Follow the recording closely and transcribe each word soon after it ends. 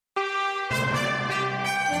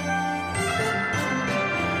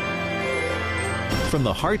From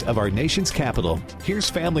the heart of our nation's capital, here's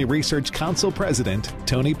Family Research Council President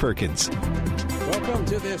Tony Perkins. Welcome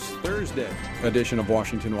to this Thursday edition of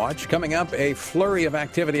Washington Watch. Coming up, a flurry of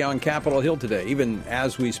activity on Capitol Hill today. Even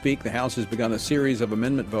as we speak, the House has begun a series of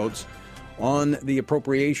amendment votes on the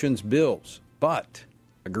appropriations bills. But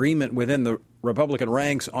agreement within the Republican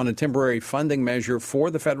ranks on a temporary funding measure for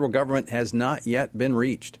the federal government has not yet been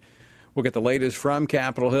reached. We'll get the latest from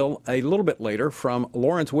Capitol Hill a little bit later from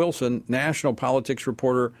Lawrence Wilson, national politics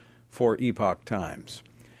reporter for Epoch Times.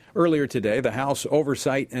 Earlier today, the House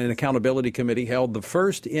Oversight and Accountability Committee held the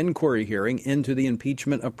first inquiry hearing into the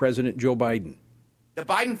impeachment of President Joe Biden. The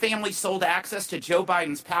Biden family sold access to Joe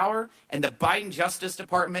Biden's power, and the Biden Justice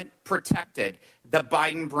Department protected the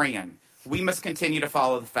Biden brand. We must continue to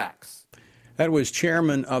follow the facts. That was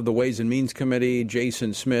Chairman of the Ways and Means Committee,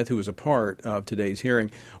 Jason Smith, who was a part of today's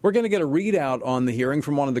hearing. We're going to get a readout on the hearing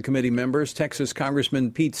from one of the committee members, Texas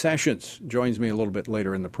Congressman Pete Sessions, joins me a little bit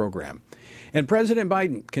later in the program. And President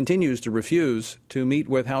Biden continues to refuse to meet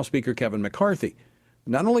with House Speaker Kevin McCarthy.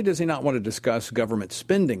 Not only does he not want to discuss government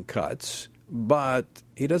spending cuts, but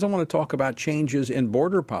he doesn't want to talk about changes in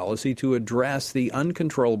border policy to address the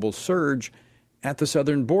uncontrollable surge at the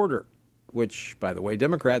southern border, which, by the way,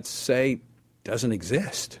 Democrats say doesn't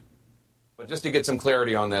exist. But just to get some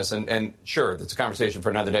clarity on this, and sure, that's a conversation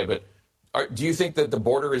for another day, but do you think that the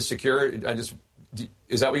border is secure? Is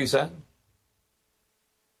that what you said?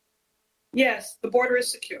 Yes, the border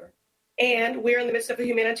is secure. And we're in the midst of a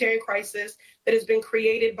humanitarian crisis that has been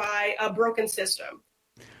created by a broken system.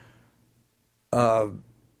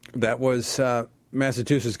 That was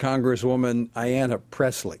Massachusetts Congresswoman Ayanna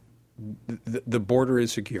Pressley. The border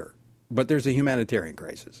is secure, but there's a humanitarian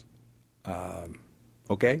crisis.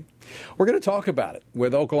 Okay? We're going to talk about it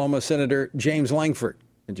with Oklahoma Senator James Lankford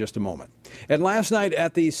in just a moment. And last night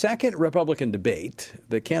at the second Republican debate,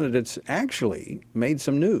 the candidates actually made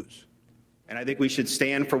some news. And I think we should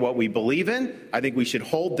stand for what we believe in. I think we should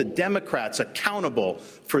hold the Democrats accountable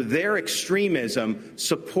for their extremism,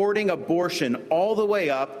 supporting abortion all the way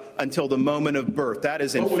up until the moment of birth. That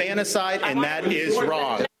is infanticide, and that is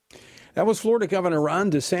wrong. That was Florida Governor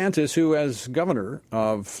Ron DeSantis, who, as governor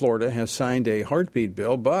of Florida, has signed a heartbeat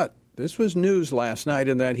bill. But this was news last night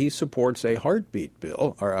in that he supports a heartbeat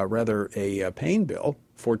bill, or rather a pain bill,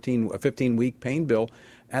 a 15-week pain bill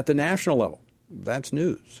at the national level. That's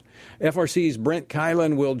news. FRC's Brent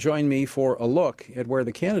Keilen will join me for a look at where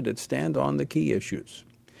the candidates stand on the key issues.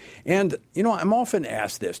 And, you know, I'm often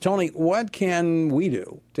asked this, Tony, what can we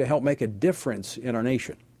do to help make a difference in our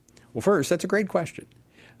nation? Well, first, that's a great question.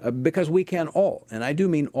 Because we can all, and I do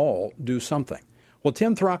mean all, do something. Well,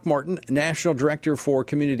 Tim Throckmorton, National Director for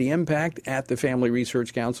Community Impact at the Family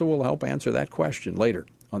Research Council, will help answer that question later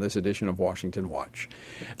on this edition of Washington Watch.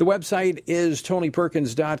 The website is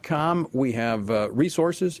tonyperkins.com. We have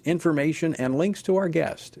resources, information, and links to our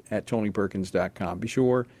guest at tonyperkins.com. Be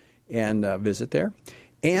sure and visit there.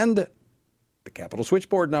 And the Capitol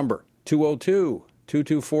switchboard number,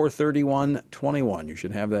 202-224-3121. You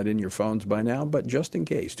should have that in your phones by now, but just in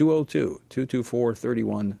case,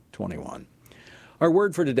 202-224-3121. Our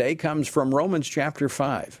word for today comes from Romans chapter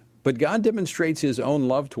 5. But God demonstrates his own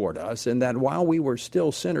love toward us in that while we were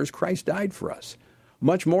still sinners, Christ died for us.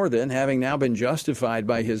 Much more then, having now been justified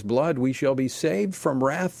by his blood, we shall be saved from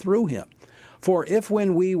wrath through him. For if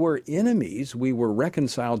when we were enemies, we were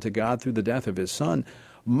reconciled to God through the death of his Son,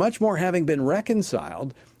 much more having been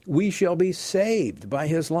reconciled, we shall be saved by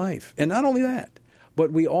his life. And not only that,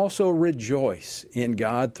 but we also rejoice in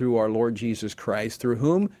God through our Lord Jesus Christ, through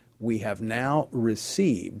whom we have now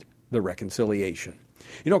received the reconciliation.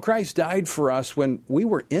 You know, Christ died for us when we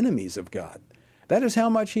were enemies of God. That is how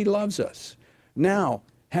much he loves us. Now,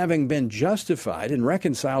 having been justified and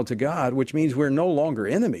reconciled to God, which means we're no longer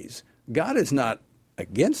enemies, God is not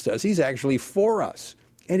against us. He's actually for us,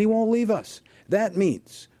 and he won't leave us. That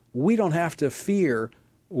means we don't have to fear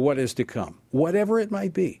what is to come, whatever it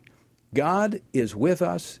might be. God is with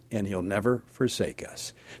us, and he'll never forsake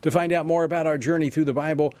us. To find out more about our journey through the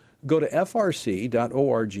Bible, go to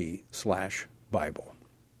frc.org/Bible.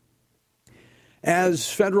 As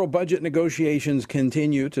federal budget negotiations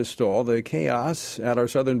continue to stall, the chaos at our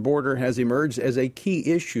southern border has emerged as a key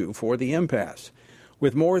issue for the impasse.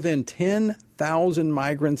 With more than 10,000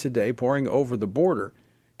 migrants a day pouring over the border,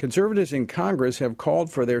 conservatives in Congress have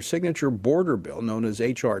called for their signature border bill, known as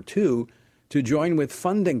H.R. 2, to join with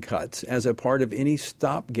funding cuts as a part of any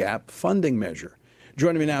stopgap funding measure.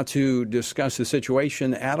 Joining me now to discuss the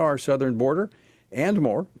situation at our southern border and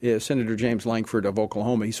more is Senator James Lankford of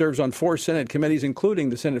Oklahoma. He serves on 4 Senate committees, including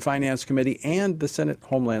the Senate Finance Committee and the Senate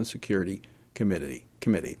Homeland Security Committee.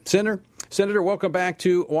 Senator, Senator, welcome back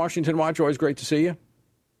to Washington Watch. Always great to see you.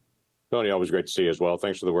 Tony, always great to see you as well.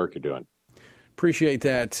 Thanks for the work you're doing. Appreciate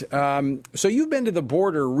that. So you've been to the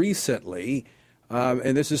border recently,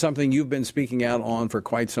 and this is something you've been speaking out on for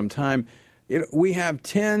quite some time. We have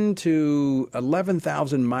 10 to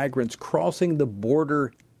 11,000 migrants crossing the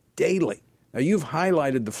border daily. Now, you've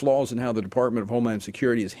highlighted the flaws in how the Department of Homeland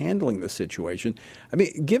Security is handling this situation. I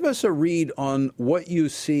mean, give us a read on what you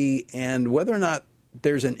see and whether or not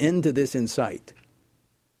there's an end to this in sight.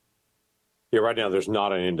 Yeah, right now there's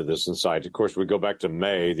not an end to this in sight. Of course, we go back to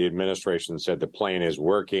May. The administration said the plan is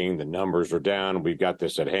working, the numbers are down, we've got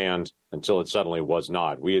this at hand, until it suddenly was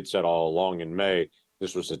not. We had said all along in May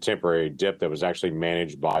this was a temporary dip that was actually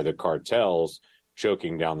managed by the cartels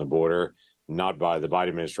choking down the border, not by the Biden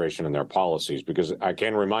administration and their policies. Because I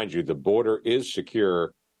can remind you, the border is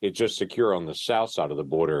secure. It's just secure on the south side of the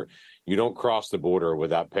border. You don't cross the border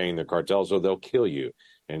without paying the cartels or they'll kill you.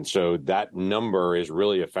 And so that number is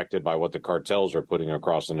really affected by what the cartels are putting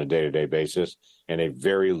across on a day-to-day basis, and a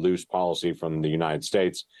very loose policy from the United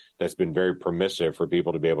States that's been very permissive for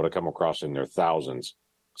people to be able to come across in their thousands.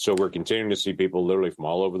 So we're continuing to see people literally from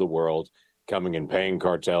all over the world coming and paying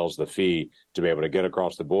cartels the fee to be able to get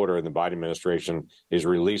across the border, and the Biden administration is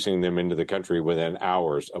releasing them into the country within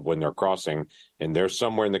hours of when they're crossing, and they're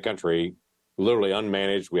somewhere in the country literally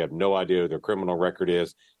unmanaged. We have no idea who their criminal record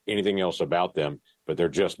is, anything else about them, but they're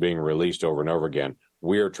just being released over and over again.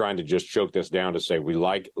 We are trying to just choke this down to say we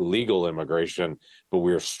like legal immigration, but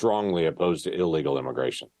we are strongly opposed to illegal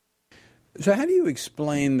immigration. So how do you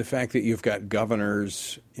explain the fact that you've got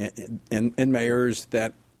governors and mayors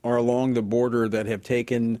that are along the border that have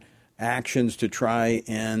taken actions to try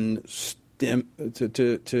and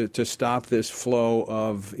to stop this flow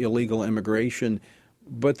of illegal immigration,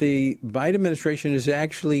 but the Biden administration is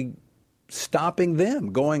actually stopping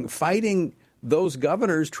them, fighting those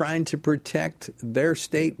governors trying to protect their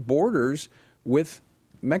state borders with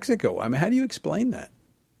Mexico? I mean, how do you explain that?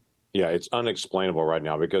 Yeah, it's unexplainable right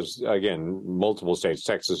now because, again, multiple states,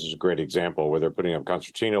 Texas is a great example where they're putting up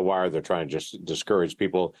concertina wire. They're trying to just discourage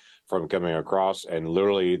people from coming across. And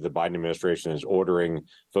literally the Biden administration is ordering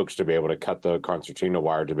folks to be able to cut the concertina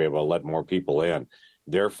wire to be able to let more people in.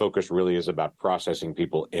 Their focus really is about processing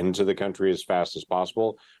people into the country as fast as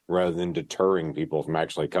possible rather than deterring people from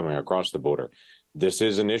actually coming across the border. This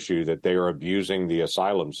is an issue that they are abusing the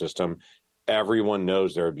asylum system. Everyone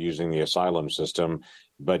knows they're abusing the asylum system,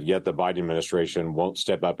 but yet the Biden administration won't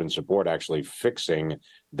step up and support actually fixing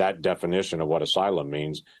that definition of what asylum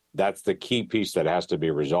means. That's the key piece that has to be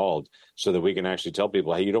resolved so that we can actually tell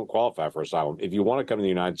people, hey, you don't qualify for asylum. If you want to come to the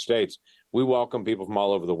United States, we welcome people from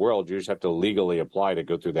all over the world. You just have to legally apply to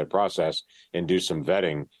go through that process and do some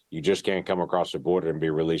vetting. You just can't come across the border and be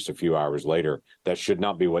released a few hours later. That should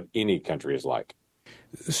not be what any country is like.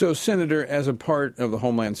 So, Senator, as a part of the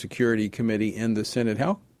Homeland Security Committee in the Senate,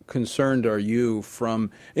 how concerned are you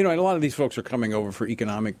from, and a lot of these folks are coming over for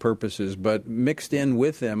economic purposes, but mixed in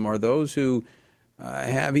with them are those who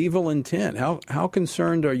have evil intent. How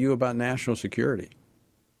concerned are you about national security?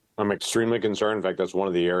 I'm extremely concerned. In fact, that's one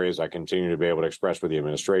of the areas I continue to be able to express with the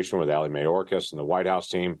administration, with Ali Mayorkas and the White House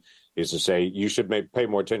team, is to say you should pay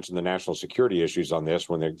more attention to national security issues on this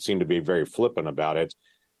when they seem to be very flippant about it.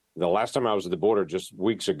 The last time I was at the border just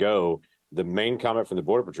weeks ago, the main comment from the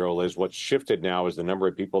Border Patrol is what's shifted now is the number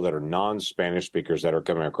of people that are non-Spanish speakers that are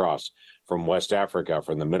coming across from West Africa,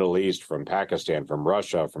 from the Middle East, from Pakistan, from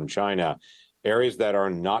Russia, from China, areas that are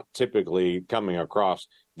not typically coming across.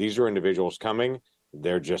 These are individuals coming.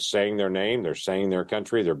 They're just saying their name. They're saying their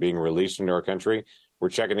country. They're being released into our country. We're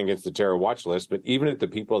checking against the terror watch list. But even if the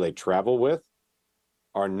people they travel with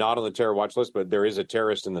are not on the terror watch list, but there is a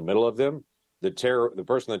terrorist in the middle of them, the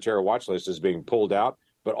person on the terror watch list is being pulled out,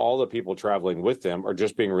 but all the people traveling with them are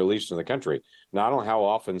just being released in the country. Now, I don't know how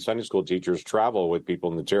often Sunday school teachers travel with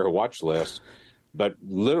people on the terror watch list, but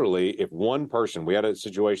literally, if one person, we had a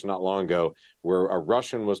situation not long ago where a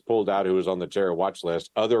Russian was pulled out who was on the terror watch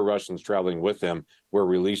list, other Russians traveling with them were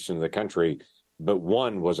released into the country, but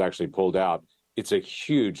one was actually pulled out. It's a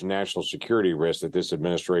huge national security risk that this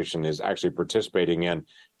administration is actually participating in,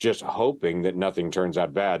 just hoping that nothing turns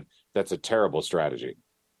out bad. That's a terrible strategy.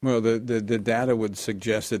 Well, the data would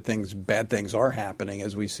suggest that bad things are happening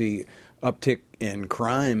as we see uptick in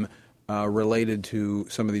crime related to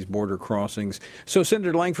some of these border crossings. So,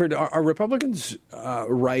 Senator Lankford, are Republicans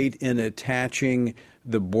right in attaching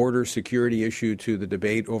the border security issue to the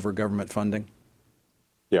debate over government funding?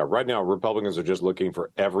 Yeah, right now, Republicans are just looking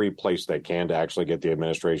for every place they can to actually get the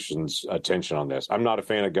administration's attention on this. I'm not a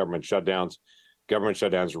fan of government shutdowns. Government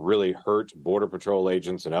shutdowns really hurt Border Patrol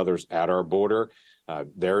agents and others at our border.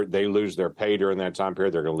 They lose their pay during that time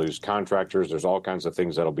period. They're going to lose contractors. There's all kinds of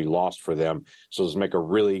things that'll be lost for them. So let's make a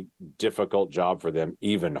really difficult job for them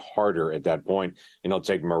even harder at that point. And it'll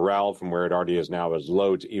take morale from where it already is now as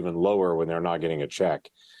low to even lower when they're not getting a check.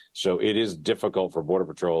 So it is difficult for Border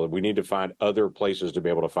Patrol. We need to find other places to be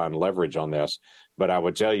able to find leverage on this. But I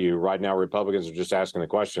would tell you right now, Republicans are just asking the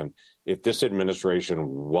question, if this administration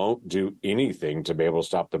won't do anything to be able to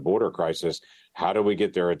stop the border crisis, how do we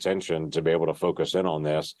get their attention to be able to focus in on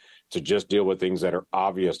this, to just deal with things that are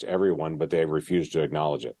obvious to everyone, but they refuse to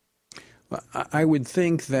acknowledge it? I would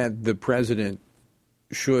think that the president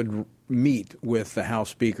should meet with the House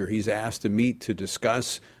Speaker. He's asked to meet to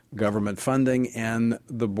discuss government funding and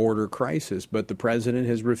the border crisis, but the president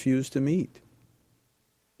has refused to meet.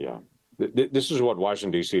 Yeah. This is what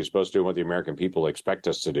Washington, D.C. is supposed to do and what the American people expect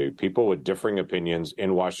us to do. People with differing opinions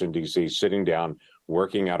in Washington, D.C. sitting down,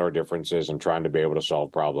 working out our differences and trying to be able to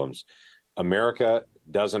solve problems. America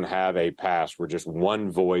doesn't have a past where just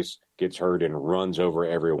one voice gets heard and runs over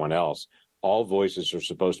everyone else. All voices are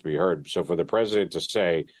supposed to be heard. So for the president to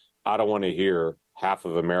say, I don't want to hear half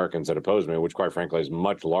of Americans that oppose me, which quite frankly is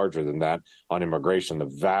much larger than that on immigration. The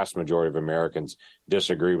vast majority of Americans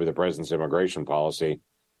disagree with the president's immigration policy.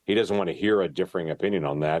 He doesn't want to hear a differing opinion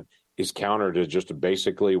on that. Is counter to just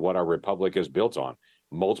basically what our republic is built on.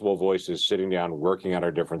 Multiple voices sitting down, working out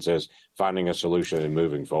our differences, finding a solution and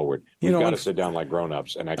moving forward. We've got to sit down like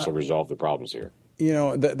grown-ups and actually resolve the problems here. You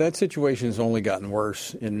know, that situation has only gotten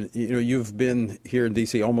worse. And, you know, you've been here in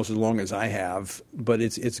D.C. almost as long as I have, but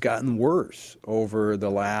it's gotten worse over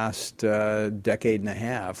the last decade and a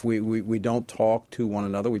half. We don't talk to one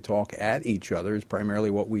another. We talk at each other is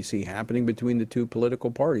primarily what we see happening between the two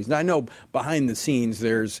political parties. Now, I know behind the scenes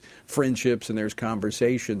there's friendships and there's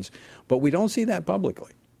conversations, but we don't see that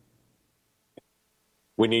publicly.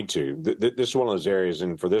 We need to. This is one of those areas,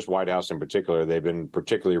 and for this White House in particular, they've been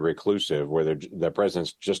particularly reclusive, where the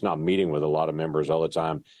president's just not meeting with a lot of members all the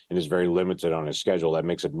time and is very limited on his schedule. That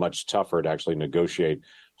makes it much tougher to actually negotiate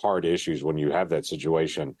hard issues when you have that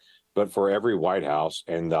situation. But for every White House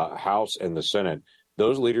and the House and the Senate,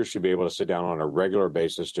 those leaders should be able to sit down on a regular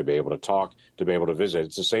basis to be able to talk, to be able to visit.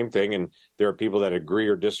 It's the same thing, and there are people that agree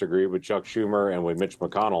or disagree with Chuck Schumer and with Mitch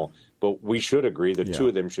McConnell, but we should agree that two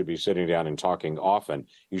of them should be sitting down and talking often.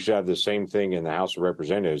 You should have the same thing in the House of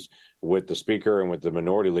Representatives with the Speaker and with the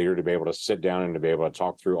Minority Leader to be able to sit down and to be able to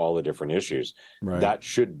talk through all the different issues. Right. That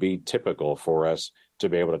should be typical for us to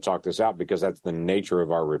be able to talk this out, because that's the nature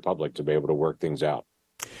of our republic, to be able to work things out.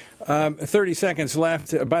 30 seconds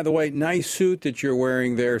left. By the way, nice suit that you're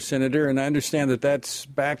wearing there, Senator, and I understand that that's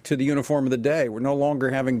back to the uniform of the day. We're no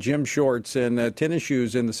longer having gym shorts and tennis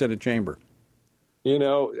shoes in the Senate chamber. You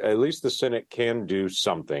know, at least the Senate can do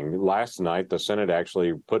something. Last night, the Senate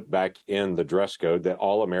actually put back in the dress code that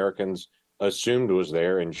all Americans assumed was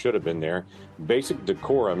there and should have been there. Basic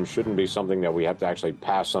decorum shouldn't be something that we have to actually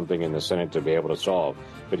pass something in the Senate to be able to solve.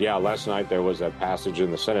 But yeah, last night there was a passage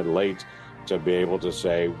in the Senate late to be able to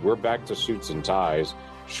say, we're back to suits and ties.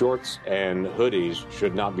 Shorts and hoodies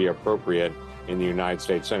should not be appropriate in the United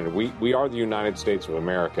States Senate. We are the United States of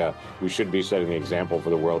America. We should be setting the example for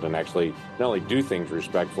the world and actually not only do things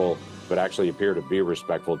respectful, but actually appear to be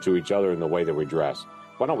respectful to each other in the way that we dress.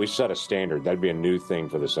 Why don't we set a standard? That'd be a new thing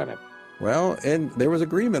for the Senate. Well, and there was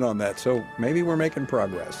agreement on that, so maybe we're making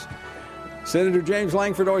progress. Senator James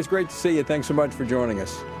Lankford, always great to see you. Thanks so much for joining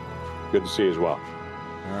us. Good to see you as well.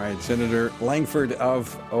 All right, Senator Lankford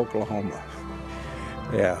of Oklahoma.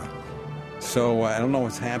 Yeah. So I don't know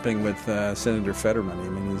what's happening with Senator Fetterman. I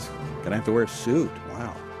mean, he's going to have to wear a suit.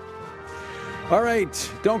 Wow. All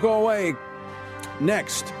right, don't go away.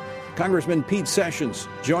 Next, Congressman Pete Sessions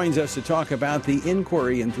joins us to talk about the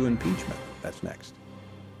inquiry into impeachment. That's next.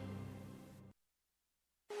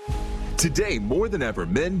 Today, more than ever,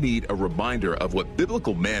 men need a reminder of what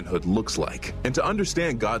biblical manhood looks like and to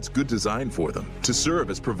understand God's good design for them, to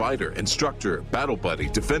serve as provider, instructor, battle buddy,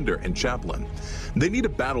 defender, and chaplain. They need a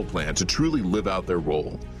battle plan to truly live out their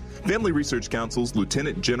role. Family Research Council's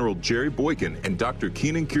Lieutenant General Jerry Boykin and Dr.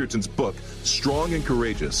 Keenan Kierton's book, Strong and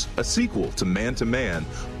Courageous, a sequel to Man,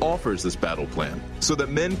 offers this battle plan so that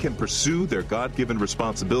men can pursue their God-given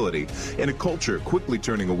responsibility in a culture quickly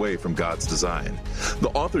turning away from God's design. The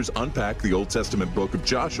authors unpack the Old Testament book of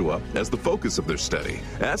Joshua as the focus of their study,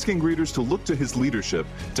 asking readers to look to his leadership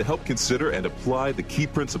to help consider and apply the key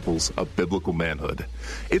principles of biblical manhood.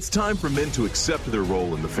 It's time for men to accept their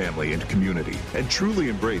role in the family and community and truly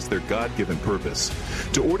embrace their God-given purpose.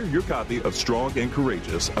 To order your copy of Strong and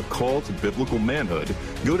Courageous, A Call to Biblical Manhood,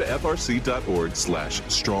 go to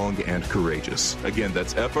frc.org/strong and courageous. Again,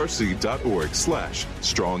 that's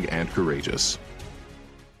frc.org/strong and courageous.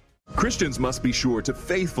 Christians must be sure to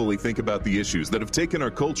faithfully think about the issues that have taken our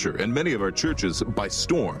culture and many of our churches by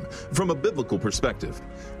storm from a biblical perspective.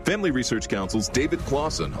 Family Research Council's David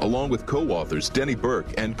Clausen, along with co-authors Denny Burke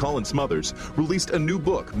and Colin Smothers, released a new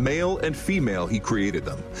book, Male and Female, He Created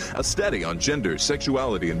Them, a study on gender,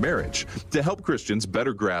 sexuality, and marriage to help Christians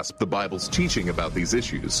better grasp the Bible's teaching about these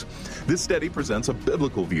issues. This study presents a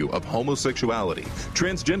biblical view of homosexuality,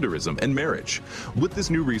 transgenderism, and marriage. With this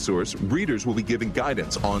new resource, readers will be given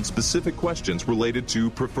guidance on specific questions related to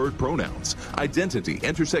preferred pronouns, identity,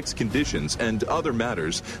 intersex conditions, and other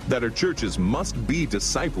matters that our churches must be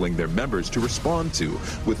discipling their members to respond to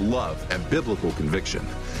with love and biblical conviction.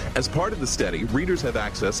 As part of the study, readers have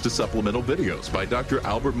access to supplemental videos by Dr.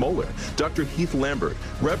 Albert Mohler, Dr. Heath Lambert,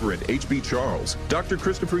 Reverend H.B. Charles, Dr.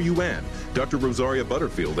 Christopher Yuan, Dr. Rosaria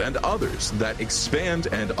Butterfield, and others that expand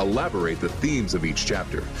and elaborate the themes of each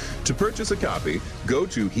chapter. To purchase a copy, go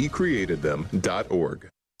to hecreatedthem.org.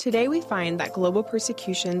 Today we find that global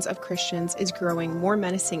persecutions of Christians is growing more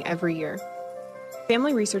menacing every year.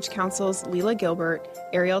 Family Research Council's Leila Gilbert,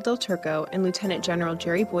 Ariel Del Turco, and Lieutenant General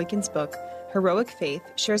Jerry Boykin's book, Heroic Faith,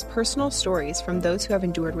 shares personal stories from those who have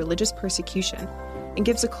endured religious persecution and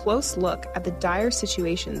gives a close look at the dire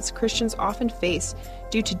situations Christians often face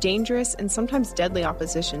due to dangerous and sometimes deadly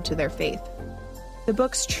opposition to their faith. The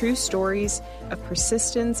book's true stories of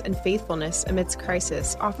persistence and faithfulness amidst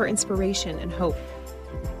crisis offer inspiration and hope.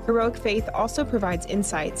 Heroic Faith also provides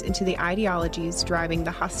insights into the ideologies driving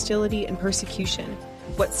the hostility and persecution,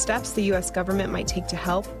 what steps the U.S. government might take to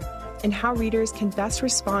help, and how readers can best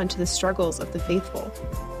respond to the struggles of the faithful.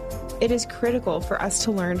 It is critical for us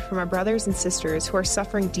to learn from our brothers and sisters who are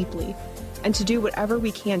suffering deeply and to do whatever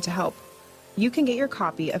we can to help. You can get your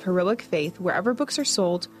copy of Heroic Faith wherever books are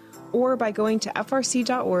sold or by going to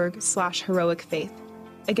frc.org/heroicfaith.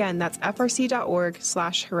 Again, that's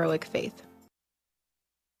frc.org/heroicfaith.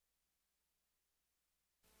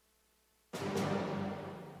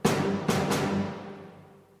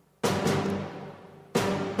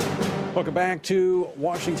 Welcome back to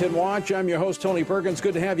Washington Watch. I'm your host, Tony Perkins.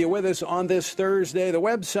 Good to have you with us on this Thursday. The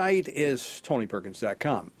website is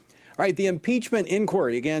tonyperkins.com. All right, the impeachment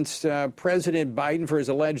inquiry against President Biden for his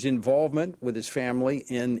alleged involvement with his family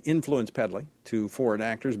in influence peddling to foreign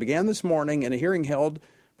actors began this morning in a hearing held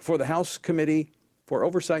before the House Committee for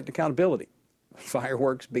Oversight and Accountability.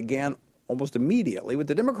 Fireworks began almost immediately, with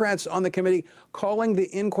the Democrats on the committee calling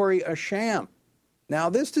the inquiry a sham. Now,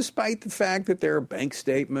 this despite the fact that there are bank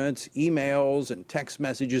statements, emails, and text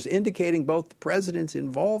messages indicating both the president's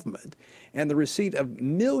involvement and the receipt of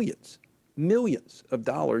millions of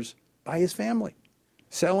dollars by his family,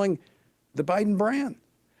 selling the Biden brand.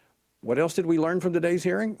 What else did we learn from today's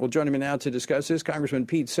hearing? Well, joining me now to discuss this, Congressman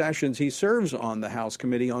Pete Sessions. He serves on the House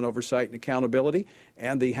Committee on Oversight and Accountability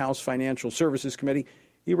and the House Financial Services Committee.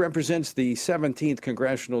 He represents the 17th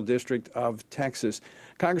Congressional District of Texas.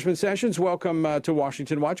 Congressman Sessions, welcome to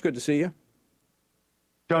Washington Watch. Good to see you.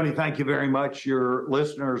 Tony, thank you very much. Your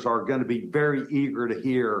listeners are going to be very eager to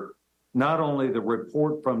hear not only the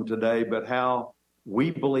report from today, but how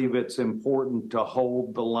we believe it's important to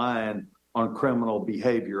hold the line on criminal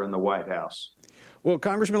behavior in the White House. Well,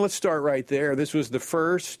 Congressman, let's start right there. This was the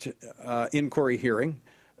first inquiry hearing.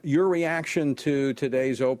 Your reaction to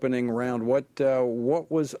today's opening round,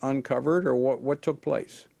 what was uncovered or what took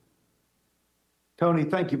place? Tony,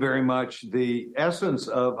 thank you very much. The essence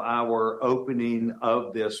of our opening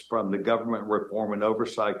of this from the Government Reform and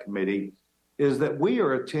Oversight Committee is that we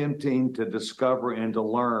are attempting to discover and to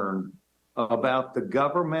learn about the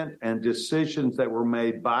government and decisions that were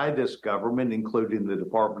made by this government, including the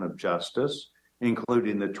Department of Justice,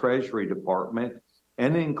 including the Treasury Department,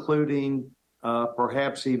 and including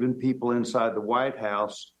perhaps even people inside the White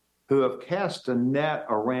House who have cast a net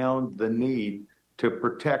around the need to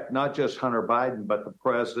protect not just Hunter Biden, but the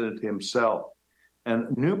president himself.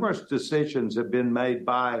 And numerous decisions have been made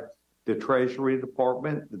by the Treasury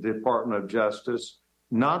Department, the Department of Justice,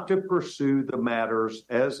 not to pursue the matters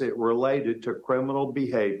as it related to criminal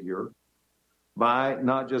behavior by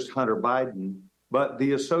not just Hunter Biden, but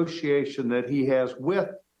the association that he has with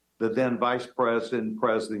the then Vice President and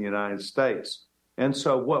President of the United States. And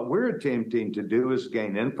so what we're attempting to do is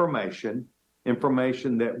gain information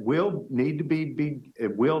that will need to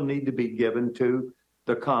be given to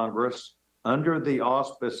the Congress under the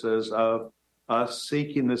auspices of us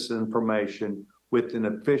seeking this information with an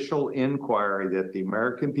official inquiry that the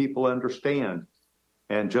American people understand.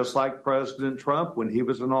 And just like President Trump, when he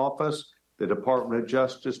was in office, the Department of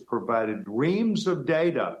Justice provided reams of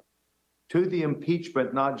data to the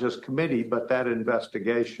impeachment, not just committee, but that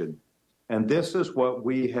investigation. And this is what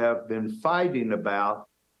we have been fighting about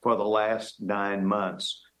for the last 9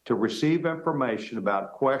 months. to receive information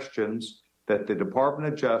about questions that the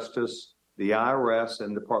Department of Justice, the IRS,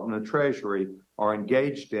 and Department of Treasury are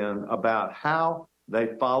engaged in about how they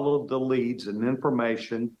followed the leads and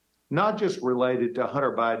information, not just related to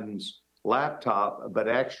Hunter Biden's laptop, but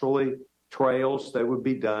actually trails that would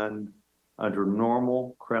be done under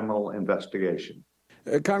normal criminal investigation.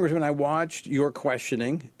 Congressman, I watched your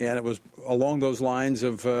questioning, and it was along those lines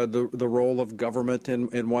of the role of government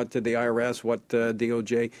and what the IRS, what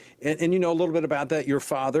DOJ. And you know a little bit about that. Your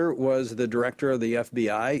father was the director of the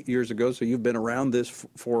FBI years ago, so you've been around this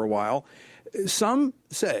for a while. Some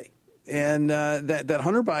say that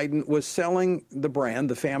Hunter Biden was selling the brand,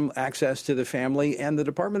 the access to the family, and the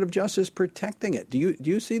Department of Justice protecting it. Do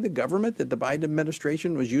you see the government, that the Biden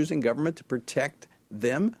administration was using government to protect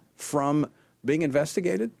them from being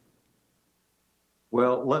investigated?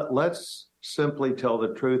 Well, let's simply tell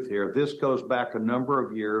the truth here. This goes back a number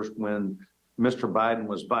of years when Mr. Biden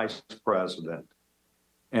was vice president.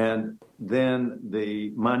 And then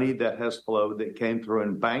the money that has flowed that came through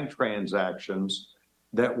in bank transactions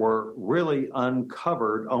that were really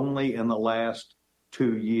uncovered only in the last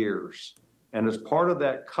 2 years. And as part of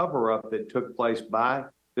that cover-up that took place by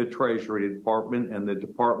the Treasury Department and the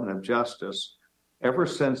Department of Justice, ever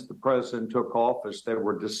since the president took office, there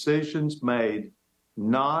were decisions made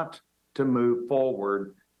not to move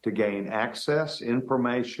forward to gain access,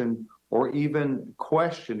 information, or even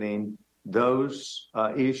questioning those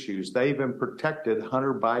issues. They even protected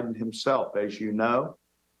Hunter Biden himself. As you know,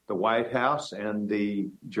 the White House and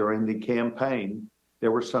during the campaign,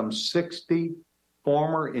 there were some 60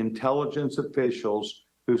 former intelligence officials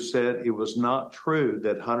who said it was not true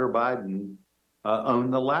that Hunter Biden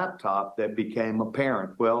owned the laptop that became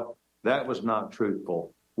apparent. Well, that was not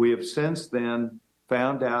truthful. We have since then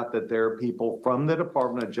found out that there are people from the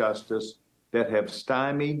Department of Justice that have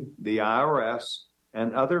stymied the IRS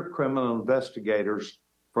and other criminal investigators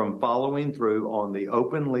from following through on the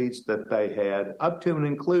open leads that they had, up to and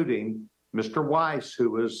including Mr. Weiss, who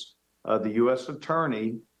was the U.S.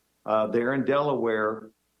 attorney there in Delaware,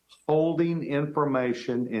 holding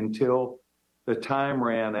information until the time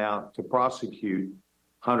ran out to prosecute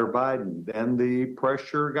Hunter Biden. Then the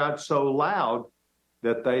pressure got so loud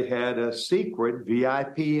that they had a secret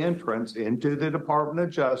VIP entrance into the Department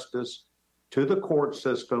of Justice, to the court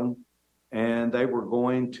system, and they were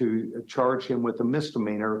going to charge him with a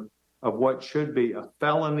misdemeanor of what should be a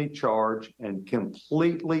felony charge, and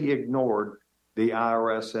completely ignored the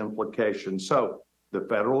IRS implications. So the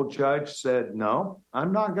federal judge said, no,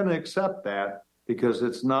 I'm not going to accept that, because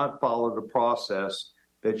it's not followed a process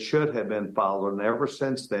that should have been followed. And ever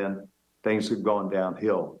since then, things have gone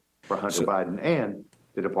downhill for Hunter Biden and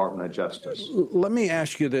the Department of Justice. Let me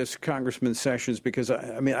ask you this, Congressman Sessions, because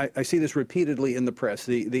I see this repeatedly in the press.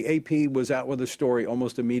 The AP was out with a story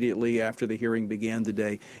almost immediately after the hearing began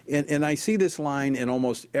today. And I see this line in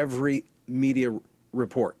almost every media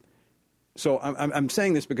report. So I'm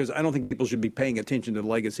saying this because I don't think people should be paying attention to the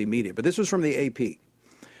legacy media. But this was from the AP.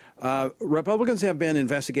 Republicans have been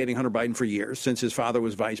investigating Hunter Biden for years, since his father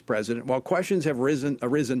was vice president, while questions have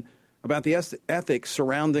arisen about the ethics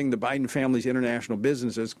surrounding the Biden family's international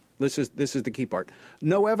businesses. This is the key part.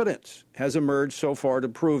 No evidence has emerged so far to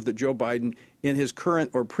prove that Joe Biden, in his current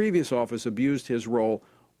or previous office, abused his role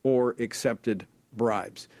or accepted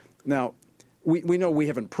bribes. Now, we know we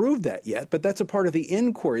haven't proved that yet, but that's a part of the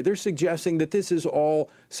inquiry. They're suggesting that this is all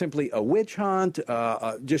simply a witch hunt,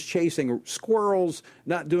 just chasing squirrels,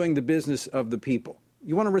 not doing the business of the people.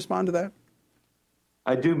 You want to respond to that?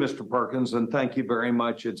 I do, Mr. Perkins, and thank you very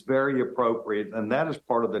much. It's very appropriate, and that is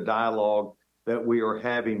part of the dialogue that we are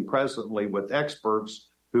having presently with experts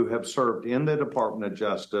who have served in the Department of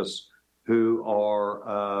Justice, who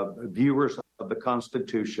are viewers of the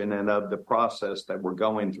Constitution and of the process that we're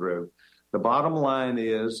going through. The bottom line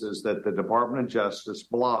is that the Department of Justice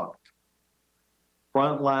blocked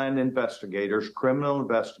frontline investigators, criminal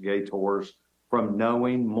investigators, from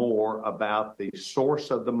knowing more about the source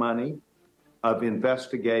of the money, of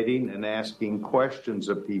investigating and asking questions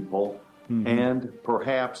of people, and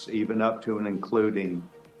perhaps even up to and including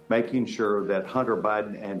making sure that Hunter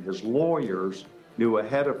Biden and his lawyers knew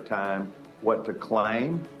ahead of time what to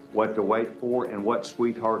claim, what to wait for, and what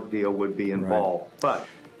sweetheart deal would be involved. Right. But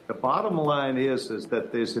the bottom line is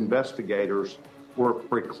that these investigators were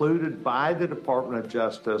precluded by the Department of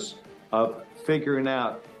Justice of figuring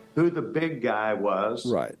out who the big guy was,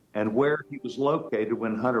 right, and where he was located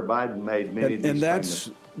when Hunter Biden made many of these statements.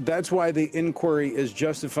 And that's why the inquiry is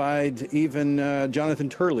justified. Even Jonathan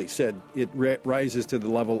Turley said it rises to the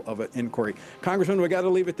level of an inquiry. Congressman, we got to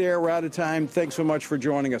leave it there. We're out of time. Thanks so much for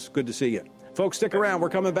joining us. Good to see you. Folks, stick around. We're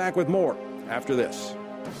coming back with more after this.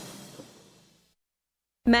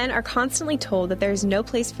 Men are constantly told that there is no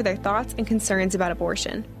place for their thoughts and concerns about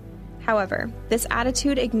abortion. However, this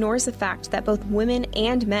attitude ignores the fact that both women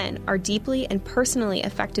and men are deeply and personally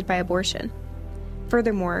affected by abortion.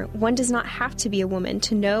 Furthermore, one does not have to be a woman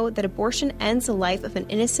to know that abortion ends the life of an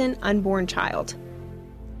innocent, unborn child.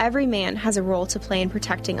 Every man has a role to play in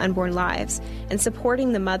protecting unborn lives and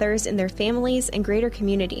supporting the mothers in their families and greater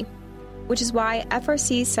community, which is why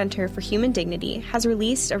FRC's Center for Human Dignity has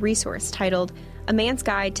released a resource titled A Man's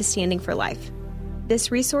Guide to Standing for Life. This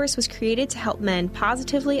resource was created to help men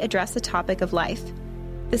positively address the topic of life.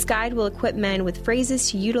 This guide will equip men with phrases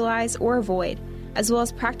to utilize or avoid, as well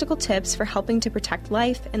as practical tips for helping to protect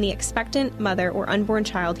life and the expectant mother or unborn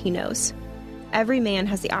child he knows. Every man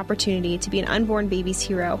has the opportunity to be an unborn baby's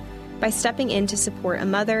hero by stepping in to support a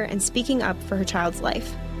mother and speaking up for her child's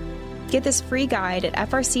life. Get this free guide at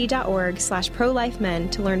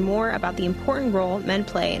frc.org/prolifemen to learn more about the important role men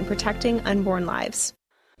play in protecting unborn lives.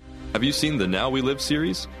 Have you seen the Now We Live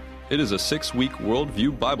series? It is a 6-week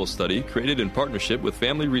worldview Bible study created in partnership with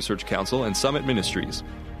Family Research Council and Summit Ministries.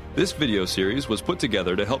 This video series was put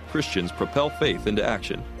together to help Christians propel faith into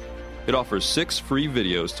action. It offers 6 free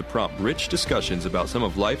videos to prompt rich discussions about some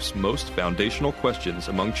of life's most foundational questions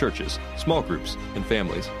among churches, small groups, and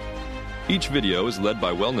families. Each video is led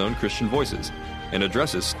by well-known Christian voices and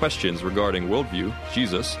addresses questions regarding worldview,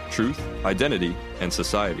 Jesus, truth, identity, and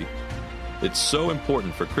society. It's so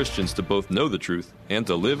important for Christians to both know the truth and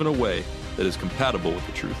to live in a way that is compatible with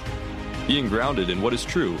the truth. Being grounded in what is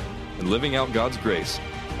true and living out God's grace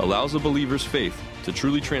allows a believer's faith to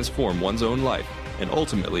truly transform one's own life and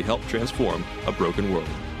ultimately help transform a broken world.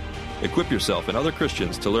 Equip yourself and other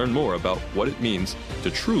Christians to learn more about what it means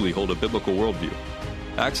to truly hold a biblical worldview.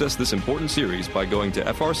 Access this important series by going to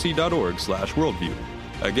frc.org/worldview.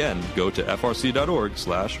 Again, go to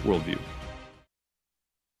frc.org/worldview.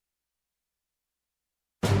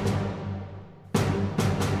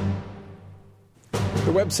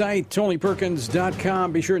 The website,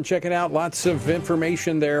 TonyPerkins.com. Be sure and check it out. Lots of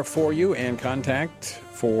information there for you and contact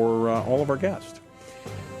for all of our guests.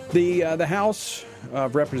 The House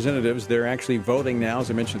of Representatives, they're actually voting now.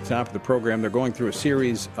 As I mentioned at the top of the program, they're going through a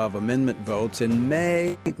series of amendment votes and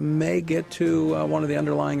may get to one of the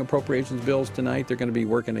underlying appropriations bills tonight. They're going to be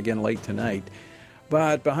working again late tonight.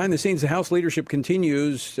 But behind the scenes, the House leadership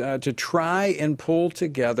continues to try and pull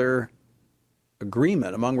together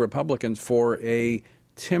agreement among Republicans for a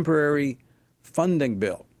temporary funding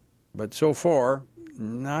bill. But so far,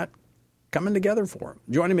 not coming together for them.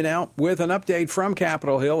 Joining me now with an update from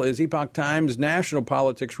Capitol Hill is Epoch Times national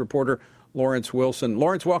politics reporter Lawrence Wilson.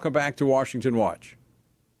 Lawrence, welcome back to Washington Watch.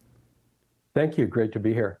 Thank you. Great to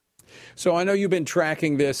be here. So I know you've been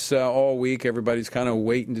tracking this all week. Everybody's kind of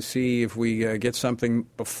waiting to see if we get something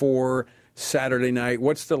before Saturday night.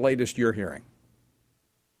 What's the latest you're hearing?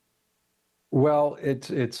 Well,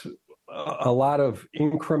 it's a lot of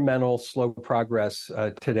incremental, slow progress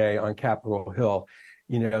today on Capitol Hill.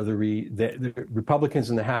 You know, the Republicans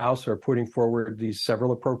in the House are putting forward these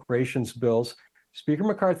several appropriations bills. Speaker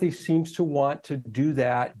McCarthy seems to want to do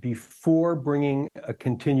that before bringing a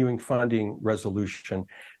continuing funding resolution.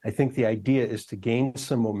 I think the idea is to gain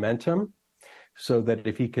some momentum so that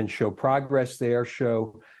if he can show progress there,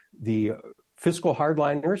 show the fiscal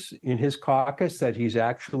hardliners in his caucus that he's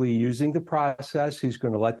actually using the process. He's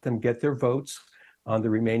going to let them get their votes on the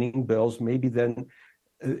remaining bills. Maybe then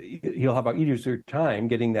he'll have an easier time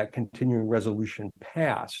getting that continuing resolution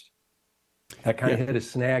passed. That kind of hit a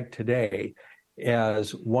snag today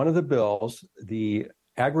as one of the bills, the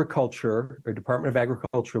Agriculture or Department of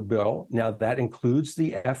Agriculture bill. Now that includes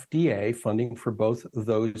the FDA funding for both of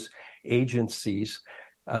those agencies.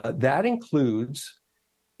 That includes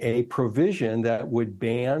a provision that would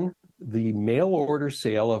ban the mail order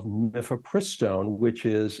sale of mifepristone, which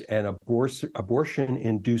is an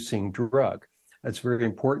abortion-inducing drug. That's very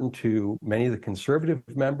important to many of the conservative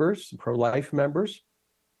members, pro-life members.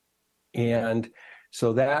 And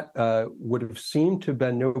so that would have seemed to have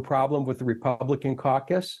been no problem with the Republican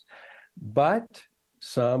caucus, but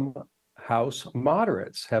some House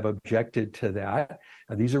moderates have objected to that.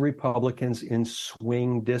 These are Republicans in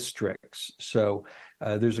swing districts. So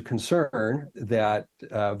there's a concern that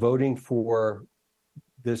voting for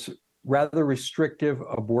this rather restrictive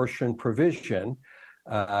abortion provision,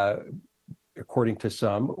 according to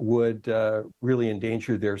some, would really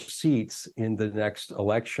endanger their seats in the next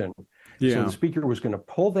election. Yeah. So the speaker was going to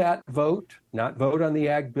pull that vote, not vote on the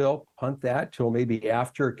ag bill, punt that till maybe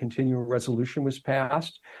after a continuing resolution was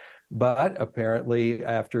passed. But apparently,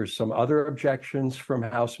 after some other objections from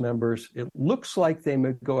House members, it looks like they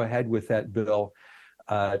may go ahead with that bill.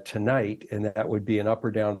 tonight, and that would be an up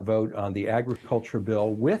or down vote on the agriculture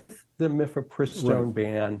bill with the mifepristone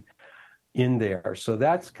ban in there. So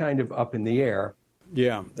that's kind of up in the air.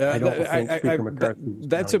 Yeah, I don't think Speaker McCarthy.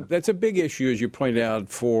 That's a big issue, as you pointed out,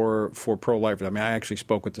 for pro-lifers. I mean, I actually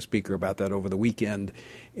spoke with the speaker about that over the weekend,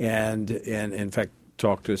 and in fact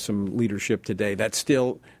talked to some leadership today.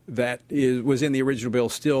 Was in the original bill,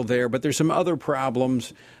 still there, but there's some other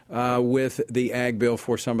problems with the ag bill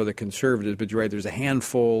for some of the conservatives. But you're right, there's a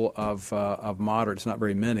handful of moderates, not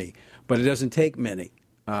very many, but it doesn't take many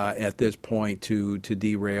at this point to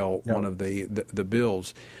derail one of the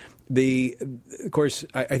bills. Of course,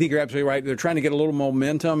 I think you're absolutely right. They're trying to get a little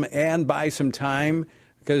momentum and buy some time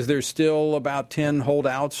because there's still about 10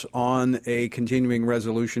 holdouts on a continuing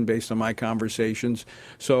resolution based on my conversations.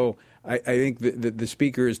 So I think the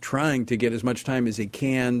speaker is trying to get as much time as he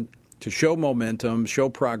can to show momentum, show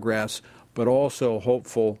progress, but also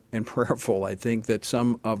hopeful and prayerful, I think, that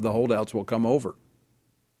some of the holdouts will come over.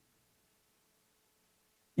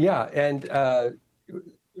 Yeah, and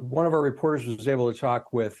one of our reporters was able to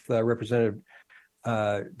talk with Representative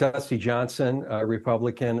Dusty Johnson, a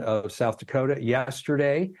Republican of South Dakota,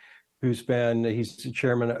 yesterday, he's the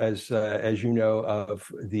chairman, as you know,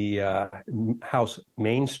 of the House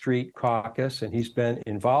Main Street Caucus, and he's been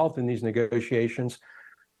involved in these negotiations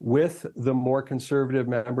with the more conservative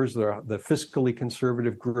members, the fiscally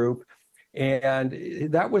conservative group.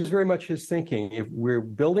 And that was very much his thinking. If we're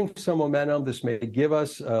building some momentum, this may give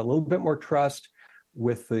us a little bit more trust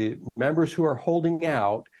with the members who are holding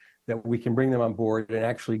out, that we can bring them on board and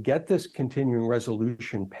actually get this continuing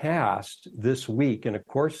resolution passed this week. And of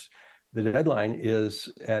course, the deadline is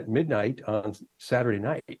at midnight on Saturday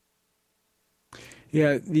night.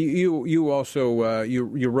 Yeah, you also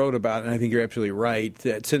you wrote about, and I think you're absolutely right,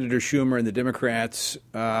 that Senator Schumer and the Democrats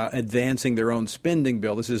advancing their own spending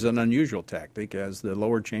bill. This is an unusual tactic, as the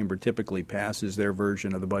lower chamber typically passes their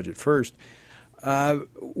version of the budget first.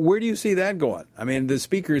 Where do you see that going? I mean, the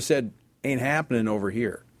speaker said ain't happening over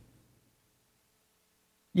here.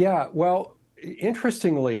 Yeah, well,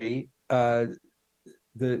 interestingly,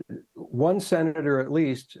 the one senator, at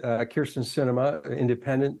least, Kyrsten Sinema,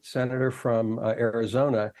 independent senator from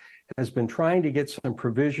Arizona, has been trying to get some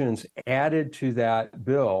provisions added to that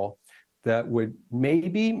bill that would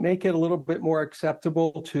maybe make it a little bit more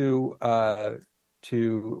acceptable to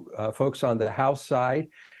folks on the House side,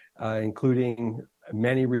 including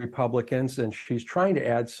many Republicans. And she's trying to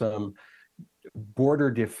add some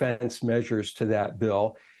border defense measures to that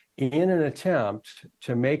bill in an attempt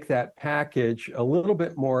to make that package a little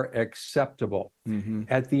bit more acceptable. Mm-hmm.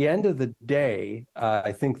 At the end of the day,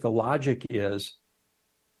 I think the logic is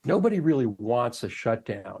nobody really wants a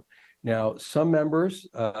shutdown. Now, some members,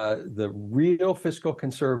 the real fiscal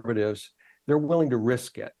conservatives, they're willing to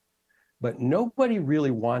risk it, but nobody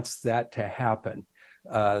really wants that to happen.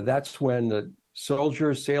 That's when the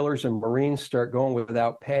soldiers, sailors, and Marines start going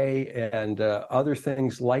without pay and other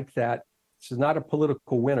things like that. This is not a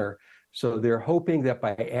political winner. So they're hoping that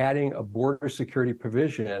by adding a border security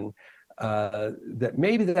provision, that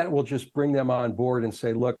maybe that will just bring them on board and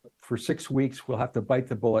say, look, for 6 weeks, we'll have to bite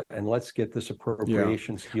the bullet and let's get this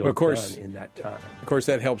appropriations deal done in that time. Of course,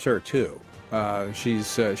 that helps her, too.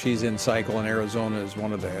 She's in cycle, and Arizona is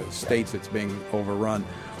one of the states that's being overrun.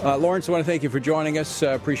 Lawrence, I want to thank you for joining us.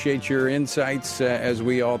 Appreciate your insights as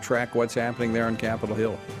we all track what's happening there on Capitol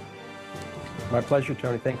Hill. My pleasure,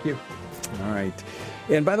 Tony. Thank you. All right.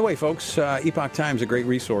 And by the way, folks, Epoch Times is a great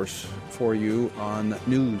resource for you on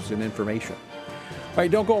news and information. All right,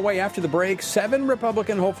 don't go away. After the break, 7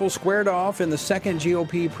 Republican hopefuls squared off in the second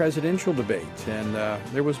GOP presidential debate. And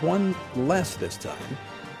there was one less this time.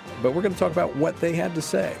 But we're going to talk about what they had to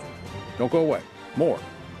say. Don't go away. More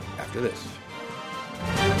after this.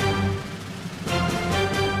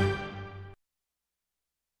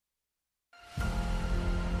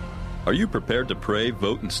 Are you prepared to pray,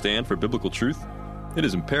 vote, and stand for biblical truth? It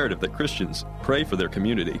is imperative that Christians pray for their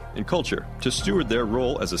community and culture to steward their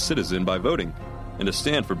role as a citizen by voting and to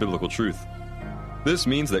stand for biblical truth. This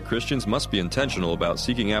means that Christians must be intentional about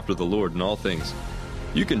seeking after the Lord in all things.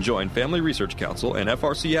 You can join Family Research Council and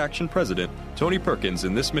FRC Action President Tony Perkins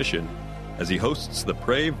in this mission as he hosts the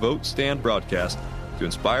Pray, Vote, Stand broadcast to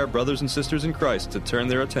inspire brothers and sisters in Christ to turn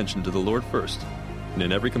their attention to the Lord first and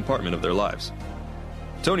in every compartment of their lives.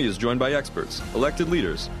 Tony is joined by experts, elected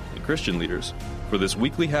leaders, and Christian leaders for this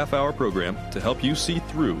weekly half-hour program to help you see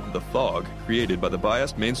through the fog created by the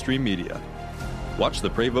biased mainstream media. Watch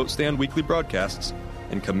the Pray, Vote, Stand weekly broadcasts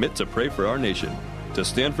and commit to pray for our nation, to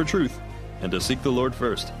stand for truth, and to seek the Lord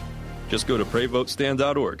first. Just go to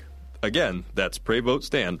PrayVoteStand.org. Again, that's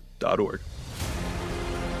PrayVoteStand.org.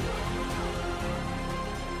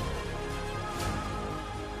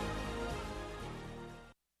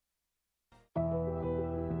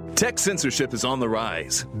 Tech censorship is on the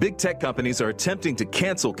rise. Big tech companies are attempting to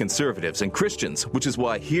cancel conservatives and Christians, which is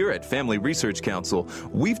why here at Family Research Council,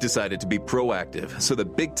 we've decided to be proactive so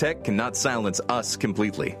that big tech cannot silence us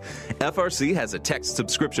completely. FRC has a text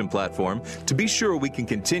subscription platform to be sure we can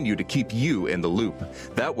continue to keep you in the loop.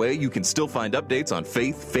 That way, you can still find updates on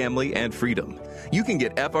faith, family, and freedom. You can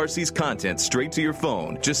get FRC's content straight to your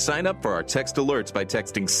phone. Just sign up for our text alerts by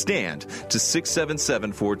texting STAND to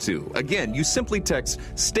 67742. Again, you simply text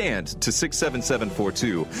STAND to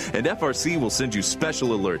 67742, and FRC will send you special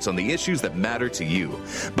alerts on the issues that matter to you.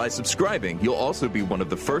 By subscribing, you'll also be one of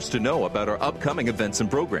the first to know about our upcoming events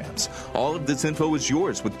and programs. All of this info is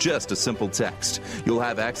yours with just a simple text. You'll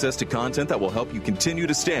have access to content that will help you continue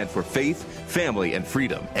to stand for faith, family, and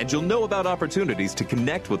freedom, and you'll know about opportunities to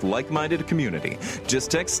connect with like-minded community.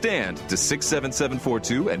 Just text STAND to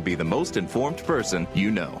 67742 and be the most informed person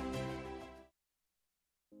you know.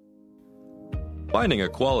 Finding a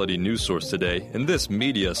quality news source today in this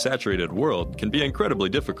media-saturated world can be incredibly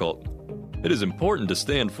difficult. It is important to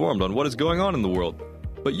stay informed on what is going on in the world,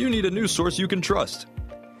 but you need a news source you can trust.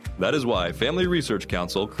 That is why Family Research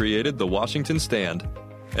Council created the Washington Stand,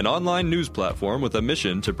 an online news platform with a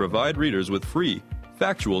mission to provide readers with free,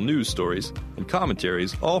 factual news stories and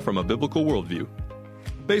commentaries, all from a biblical worldview.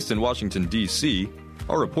 Based in Washington, D.C.,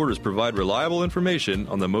 our reporters provide reliable information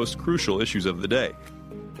on the most crucial issues of the day,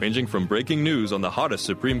 ranging from breaking news on the hottest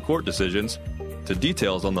Supreme Court decisions to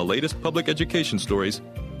details on the latest public education stories,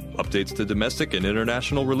 updates to domestic and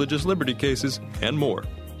international religious liberty cases, and more.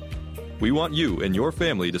 We want you and your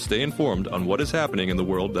family to stay informed on what is happening in the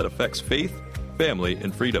world that affects faith, family,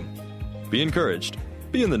 and freedom. Be encouraged,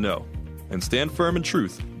 be in the know, and stand firm in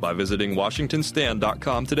truth by visiting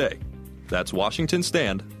WashingtonStand.com today. That's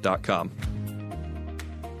WashingtonStand.com.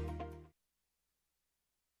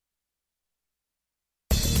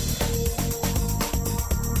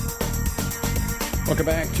 Welcome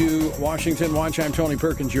back to Washington Watch. I'm Tony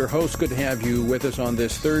Perkins, your host. Good to have you with us on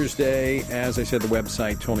this Thursday. As I said, the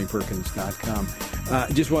website,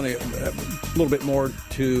 TonyPerkins.com. Just want a little bit more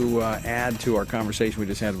to add to our conversation we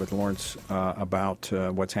just had with Lawrence about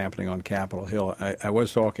what's happening on Capitol Hill. I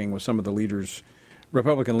was talking with some of the leaders,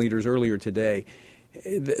 Republican leaders, earlier today.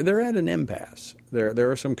 They're at an impasse. There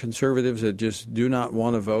are some conservatives that just do not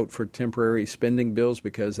want to vote for temporary spending bills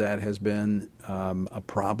because that has been a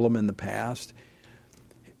problem in the past.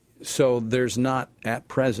 So there's not, at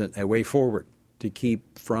present, a way forward to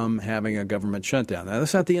keep from having a government shutdown. Now,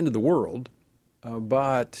 that's not the end of the world,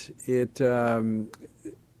 but it's going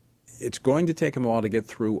to take them a while to get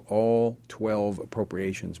through all 12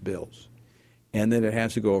 appropriations bills. And then it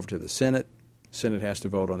has to go over to the Senate. Senate has to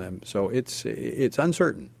vote on them. So it's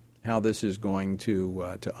uncertain how this is going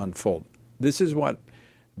to unfold. This is what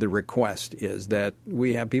the request is, that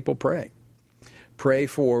we have people pray. Pray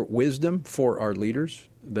for wisdom for our leaders,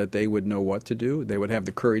 that they would know what to do, they would have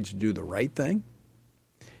the courage to do the right thing,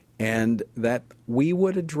 and that we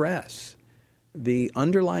would address the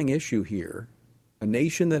underlying issue here, a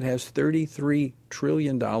nation that has $33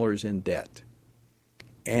 trillion in debt,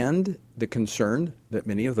 and the concern that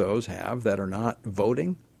many of those have that are not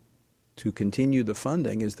voting to continue the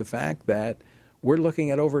funding is the fact that we're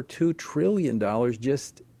looking at over $2 trillion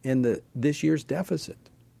just in this year's deficit.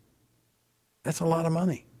 That's a lot of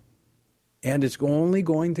money. And it's only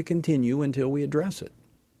going to continue until we address it.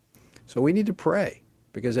 So we need to pray,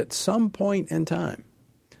 because at some point in time,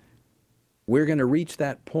 we're going to reach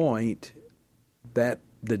that point that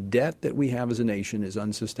the debt that we have as a nation is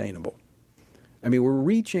unsustainable. I mean, we're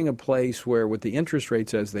reaching a place where, with the interest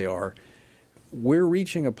rates as they are, we're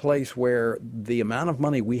reaching a place where the amount of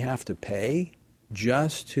money we have to pay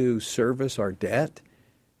just to service our debt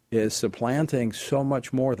is supplanting so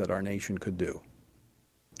much more that our nation could do,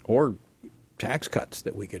 or tax cuts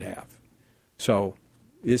that we could have. So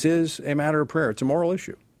this is a matter of prayer. It's a moral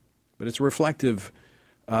issue, but it's reflective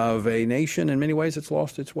of a nation in many ways that's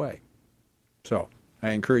lost its way. So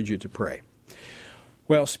I encourage you to pray.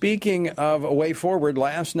 Well, speaking of a way forward,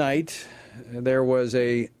 last night there was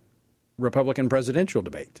a Republican presidential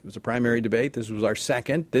debate. It was a primary debate. This was our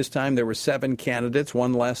second. This time there were 7 candidates,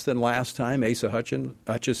 one less than last time. Asa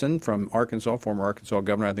Hutchinson from Arkansas, former Arkansas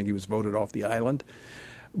governor. I think he was voted off the island.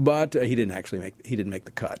 But he didn't make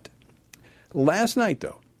the cut. Last night,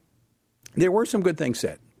 though, there were some good things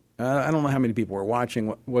said. I don't know how many people were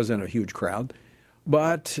watching. Wasn't a huge crowd.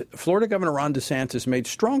 But Florida Governor Ron DeSantis made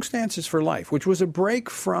strong stances for life, which was a break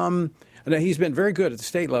from, he's been very good at the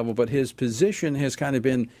state level, but his position has kind of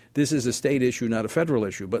been, this is a state issue, not a federal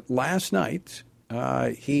issue. But last night,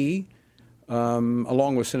 he,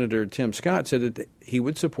 along with Senator Tim Scott, said that he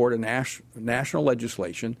would support a national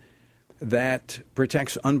legislation that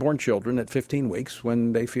protects unborn children at 15 weeks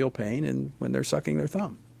when they feel pain and when they're sucking their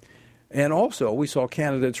thumb. And also, we saw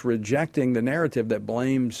candidates rejecting the narrative that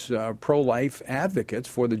blames pro-life advocates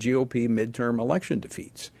for the GOP midterm election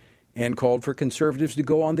defeats and called for conservatives to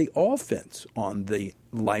go on the offense on the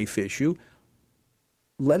life issue,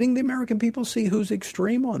 letting the American people see who's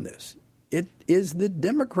extreme on this. It is the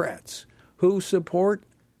Democrats who support,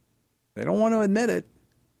 they don't want to admit it,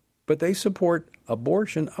 but they support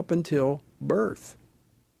abortion up until birth.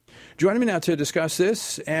 Joining me now to discuss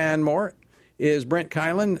this and more is Brent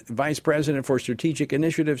Keilen, Vice President for Strategic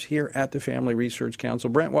Initiatives here at the Family Research Council.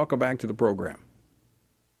 Brent, welcome back to the program.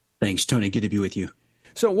 Thanks, Tony. Good to be with you.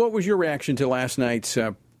 So what was your reaction to last night's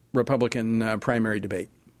Republican primary debate?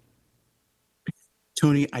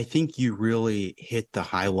 Tony, I think you really hit the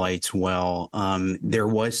highlights well. There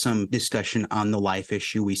was some discussion on the life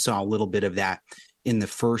issue. We saw a little bit of that in the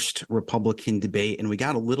first Republican debate, and we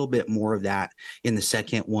got a little bit more of that in the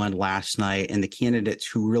second one last night. And the candidates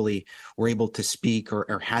who really were able to speak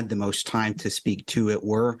or had the most time to speak to it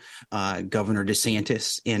were Governor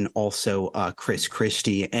DeSantis and also Chris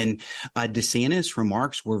Christie. And DeSantis'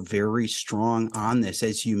 remarks were very strong on this.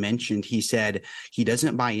 As you mentioned, he said he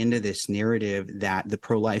doesn't buy into this narrative that the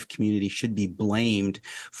pro-life community should be blamed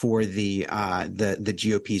for the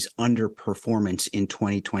GOP's underperformance in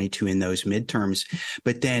 2022 in those midterms.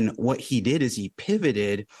 But then what he did is he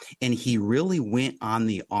pivoted and he really went on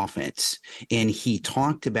the offense, and he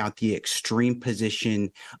talked about the extreme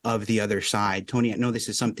position of the other side. Tony, I know this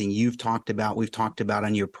is something you've talked about, we've talked about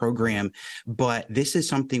on your program, but this is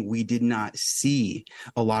something we did not see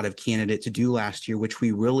a lot of candidates do last year, which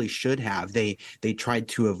we really should have. They tried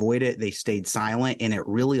to avoid it. They stayed silent, and it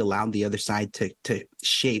really allowed the other side to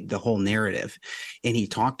shape the whole narrative. And he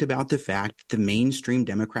talked about the fact the mainstream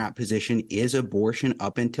Democrat position is abortion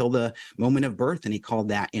up until the moment of birth, and he called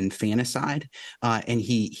that infanticide, and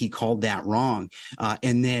he called that wrong.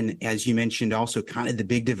 And then, as you mentioned, also kind of the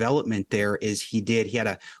big development there is he had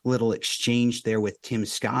a little exchange there with Tim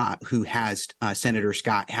Scott, who Senator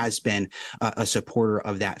Scott has been a supporter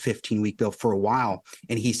of that 15-week bill for a while,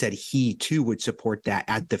 and he said he too would support that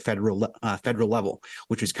at the federal level,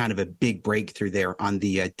 which was kind of a big breakthrough there on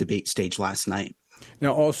the debate stage last night.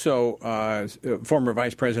 Now, also, former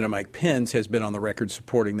Vice President Mike Pence has been on the record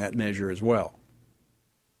supporting that measure as well.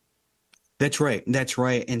 That's right.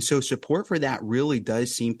 And so support for that really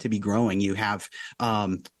does seem to be growing. You have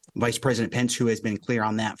Vice President Pence, who has been clear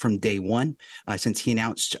on that from day one, since he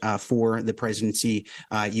announced for the presidency.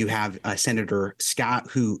 You have Senator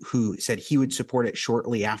Scott, who said he would support it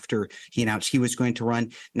shortly after he announced he was going to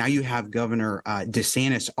run. Now you have Governor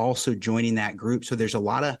DeSantis also joining that group. So there's a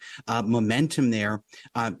lot of momentum there.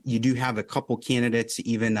 You do have a couple candidates,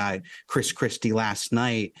 even Chris Christie last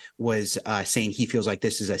night was saying he feels like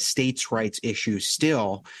this is a states' rights issue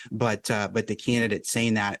still, but the candidates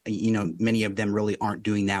saying that, many of them really aren't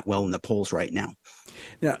doing that well in the polls right now.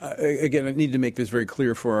 Now, again, I need to make this very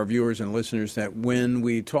clear for our viewers and listeners that when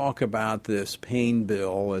we talk about this pain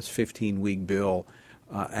bill, this 15-week bill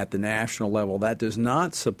at the national level, that does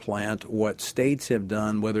not supplant what states have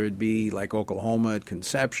done, whether it be like Oklahoma at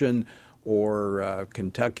conception or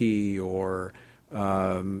Kentucky or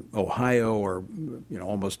Ohio or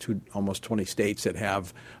almost 20 states that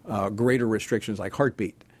have greater restrictions like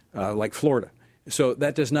heartbeat, like Florida. So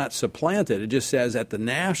that does not supplant it. It just says at the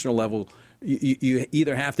national level, you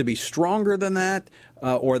either have to be stronger than that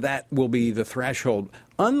or that will be the threshold.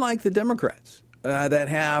 Unlike the Democrats that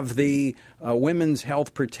have the Women's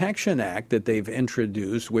Health Protection Act that they've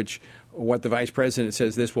introduced, which what the vice president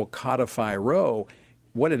says this will codify Roe.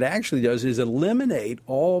 What it actually does is eliminate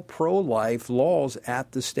all pro-life laws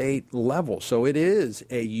at the state level. So it is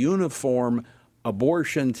a uniform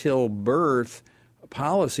abortion till birth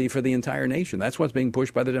policy for the entire nation. That's what's being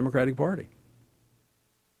pushed by the Democratic Party.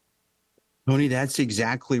 Tony, that's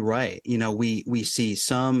exactly right. We see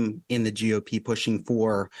some in the GOP pushing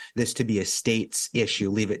for this to be a states issue,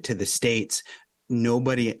 leave it to the states.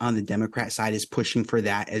 Nobody on the Democrat side is pushing for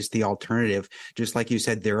that as the alternative. Just like you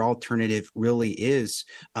said, their alternative really is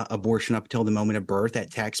abortion up till the moment of birth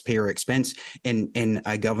at taxpayer expense. And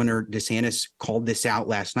Governor DeSantis called this out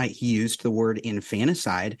last night. He used the word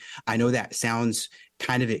infanticide. I know that sounds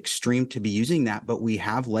kind of extreme to be using that, but we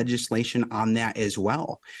have legislation on that as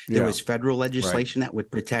well. There was federal legislation that would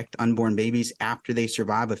protect unborn babies after they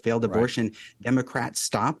survive a failed abortion. Right. Democrats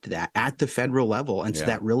stopped that at the federal level, and so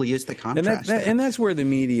that really is the contrast. And that's where the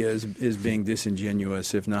media is being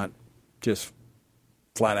disingenuous, if not just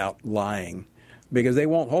flat out lying, because they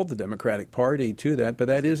won't hold the Democratic Party to that, but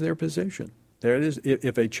that is their position. There it is.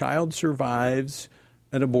 If a child survives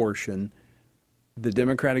an abortion, The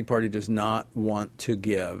Democratic Party does not want to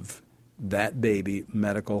give that baby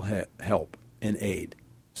medical help and aid.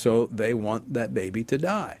 So they want that baby to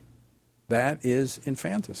die. That is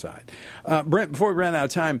infanticide. Brent, before we run out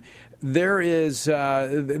of time, there is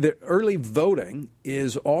the early voting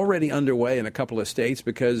is already underway in a couple of states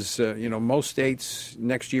because, most states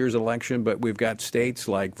next year's election, but we've got states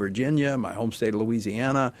like Virginia, my home state of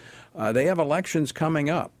Louisiana. They have elections coming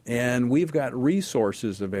up, and we've got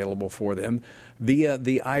resources available for them via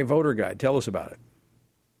the iVoter Guide. Tell us about it.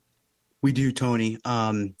 We do, Tony.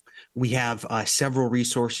 We have several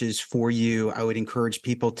resources for you. I would encourage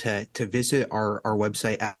people to visit our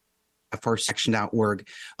website at frsection.org.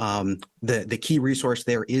 The key resource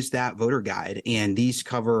there is that voter guide, and these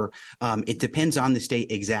cover, it depends on the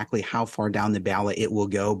state exactly how far down the ballot it will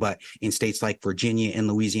go, but in states like Virginia and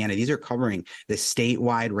Louisiana, these are covering the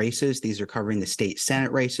statewide races. These are covering the state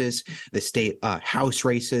Senate races, the state House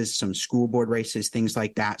races, some school board races, things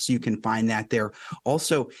like that. So you can find that there.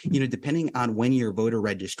 Also, depending on when your voter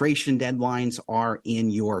registration deadlines are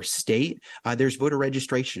in your state, there's voter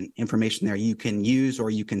registration information there you can use or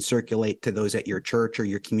you can circulate to those at your church or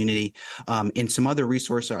your community. And some other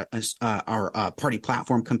resources are party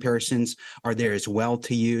platform comparisons are there as well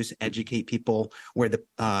to use, educate people where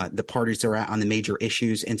the parties are at on the major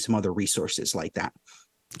issues, and some other resources like that.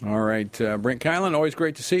 All right. Brent Keilen, always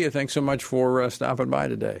great to see you. Thanks so much for stopping by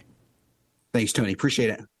today. Thanks, Tony. Appreciate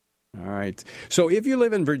it. All right. So if you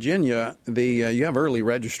live in Virginia, you have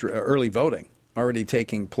early voting already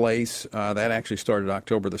taking place. That actually started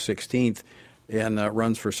October the 16th. And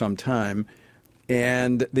runs for some time.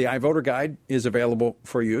 And the iVoter Guide is available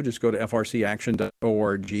for you. Just go to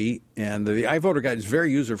frcaction.org. And the iVoter Guide is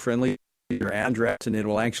very user-friendly. Your address, and it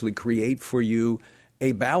will actually create for you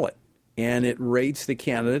a ballot. And it rates the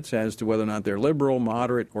candidates as to whether or not they're liberal,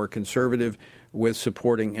 moderate, or conservative with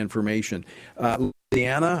supporting information.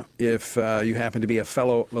 Louisiana, if you happen to be a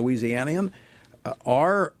fellow Louisianian,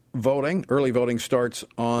 our early voting starts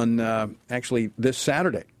on actually this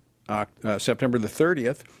Saturday. September the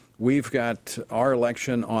 30th. We've got our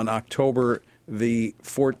election on October the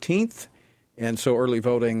 14th, and so early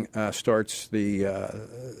voting starts the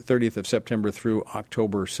 30th of September through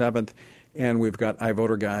October 7th, and we've got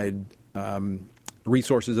iVoter Guide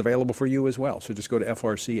resources available for you as well. So just go to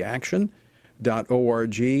frcaction.org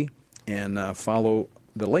and follow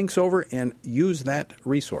the links over and use that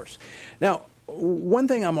resource. Now, one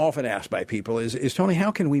thing I'm often asked by people is, Tony, how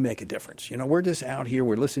can we make a difference? We're just out here,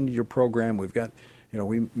 we're listening to your program, we've got,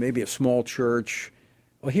 we maybe a small church.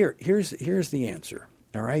 Well, here's the answer,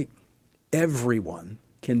 all right? Everyone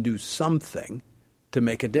can do something to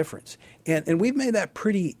make a difference. And we've made that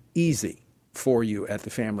pretty easy for you at the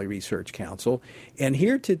Family Research Council. And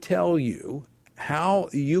here to tell you how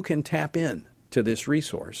you can tap in to this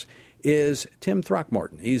resource is Tim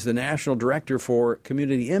Throckmorton. He's the National Director for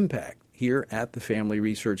Community Impact here at the Family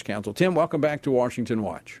Research Council. Tim, welcome back to Washington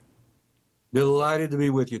Watch. Delighted to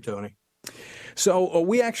be with you, Tony. So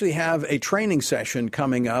we actually have a training session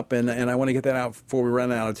coming up, and I want to get that out before we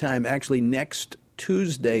run out of time. Actually, next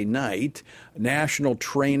Tuesday night, national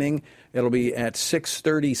training. It'll be at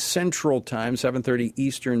 6:30 Central Time, 7:30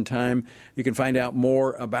 Eastern Time. You can find out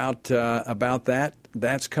more about that.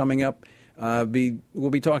 That's coming up. We'll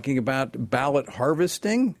be talking about ballot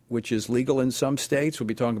harvesting, which is legal in some states. We'll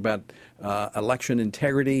be talking about election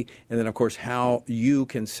integrity, and then, of course, how you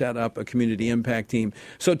can set up a community impact team.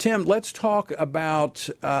 So, Tim, let's talk about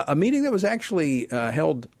a meeting that was actually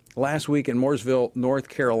held last week in Mooresville, North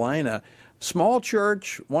Carolina. Small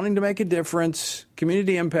church wanting to make a difference.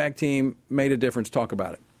 Community impact team made a difference. Talk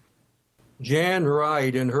about it. Jan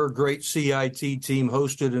Wright and her great CIT team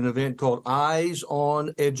hosted an event called Eyes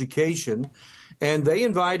on Education, and they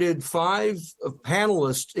invited 5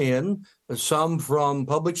 panelists in, some from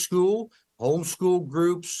public school, homeschool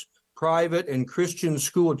groups, private and Christian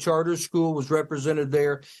school, charter school was represented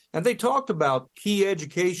there. And they talked about key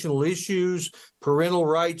educational issues, parental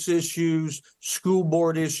rights issues, school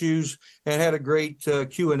board issues, and had a great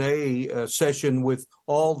Q&A session with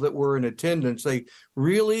all that were in attendance. They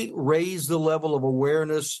really raised the level of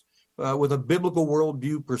awareness with a biblical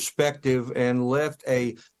worldview perspective and left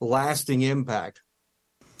a lasting impact.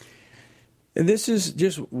 And this is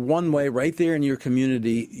just one way right there in your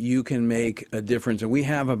community you can make a difference. And we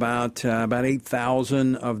have about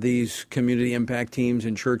 8,000 of these community impact teams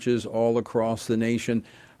in churches all across the nation.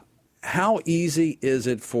 How easy is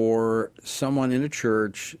it for someone in a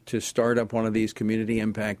church to start up one of these community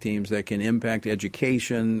impact teams that can impact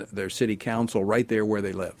education, their city council, right there where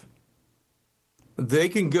they live? They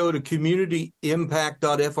can go to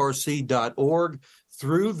communityimpact.frc.org.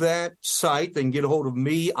 through that site. They can get a hold of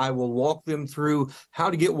me. I will walk them through how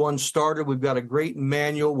to get one started. We've got a great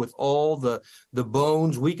manual with all the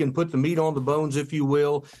bones. We can put the meat on the bones, if you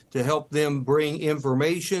will, to help them bring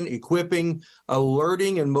information, equipping,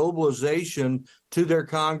 alerting, and mobilization to their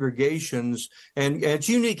congregations. And it's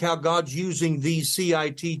unique how God's using these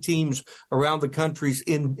CIT teams around the countries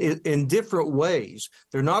in different ways.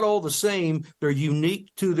 They're not all the same. They're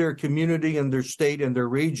unique to their community and their state and their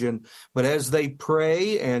region. But as they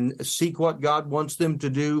pray and seek what God wants them to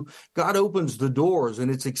do, God opens the doors,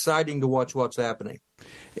 and it's exciting to watch what's happening.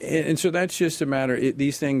 And so that's just a matter.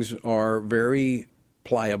 These things are very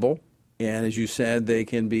pliable. And as you said, they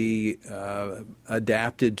can be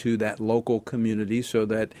adapted to that local community so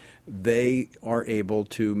that they are able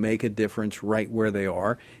to make a difference right where they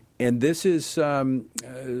are. And this is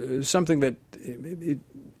something that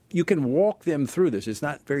you can walk them through this. It's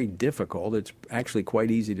not very difficult. It's actually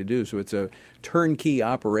quite easy to do. So it's a turnkey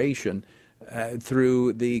operation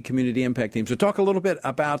through the Community Impact Team. So talk a little bit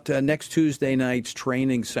about next Tuesday night's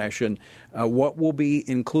training session. What will be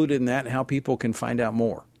included in that and how people can find out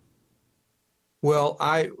more? Well,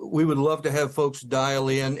 we would love to have folks dial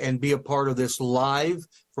in and be a part of this live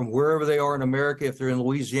from wherever they are in America. If they're in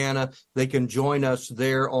Louisiana, they can join us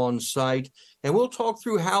there on site. And we'll talk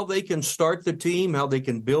through how they can start the team, how they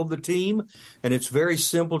can build the team. And it's very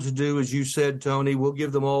simple to do, as you said, Tony. We'll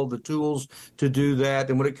give them all the tools to do that.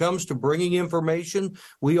 And when it comes to bringing information,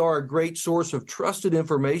 we are a great source of trusted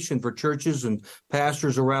information for churches and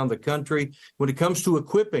pastors around the country. When it comes to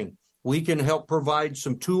equipping, we can help provide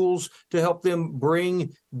some tools to help them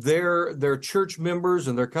bring their church members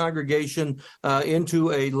and their congregation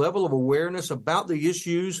into a level of awareness about the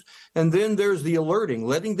issues. And then there's the alerting,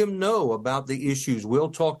 letting them know about the issues. We'll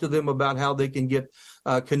talk to them about how they can get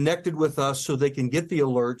connected with us so they can get the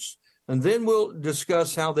alerts. And then we'll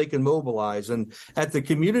discuss how they can mobilize. And at the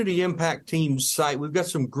Community Impact Team site, we've got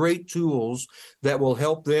some great tools that will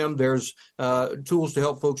help them. There's tools to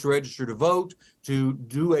help folks register to vote, to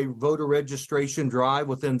do a voter registration drive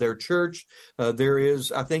within their church. There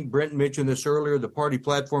is, I think Brent mentioned this earlier, the party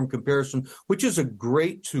platform comparison, which is a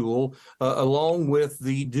great tool, along with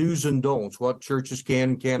the do's and don'ts, what churches can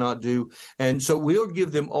and cannot do. And so we'll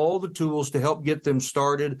give them all the tools to help get them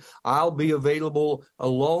started. I'll be available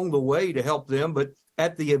along the way to help them. But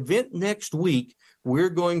at the event next week, we're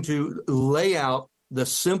going to lay out the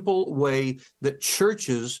simple way that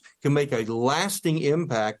churches can make a lasting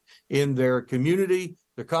impact in their community,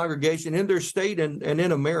 their congregation, in their state, and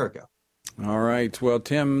in America. All right. Well,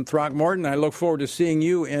 Tim Throckmorton, I look forward to seeing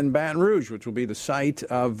you in Baton Rouge, which will be the site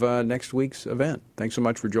of next week's event. Thanks so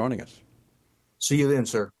much for joining us. See you then,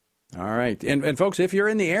 sir. All right. And folks, if you're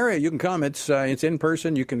in the area, you can come. It's in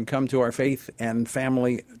person. You can come to our Faith and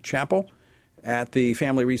Family Chapel at the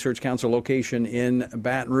Family Research Council location in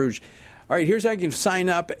Baton Rouge. All right, here's how you can sign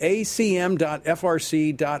up,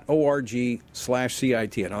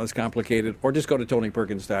 acm.frc.org/CIT. I know it's complicated, or just go to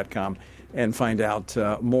tonyperkins.com and find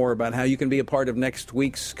out more about how you can be a part of next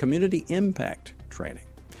week's Community Impact Training.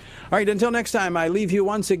 All right, until next time, I leave you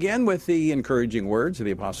once again with the encouraging words of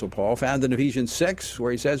the Apostle Paul, found in Ephesians 6,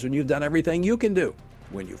 where he says, when you've done everything you can do,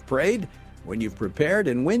 when you've prayed, when you've prepared,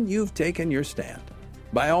 and when you've taken your stand,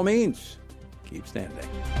 by all means, keep standing.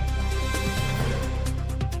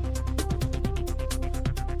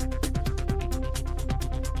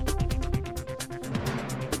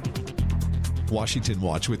 Washington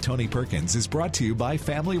Watch with Tony Perkins is brought to you by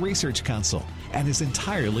Family Research Council and is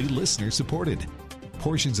entirely listener-supported.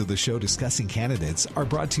 Portions of the show discussing candidates are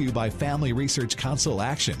brought to you by Family Research Council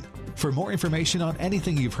Action. For more information on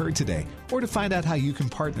anything you've heard today, or to find out how you can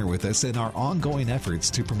partner with us in our ongoing efforts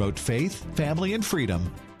to promote faith, family, and freedom,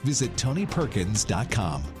 visit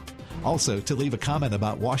tonyperkins.com. Also, to leave a comment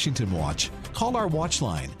about Washington Watch, call our watch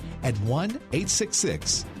line at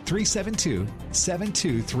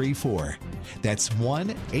 1-866-372-7234. That's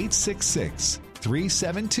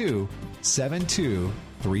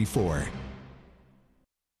 1-866-372-7234.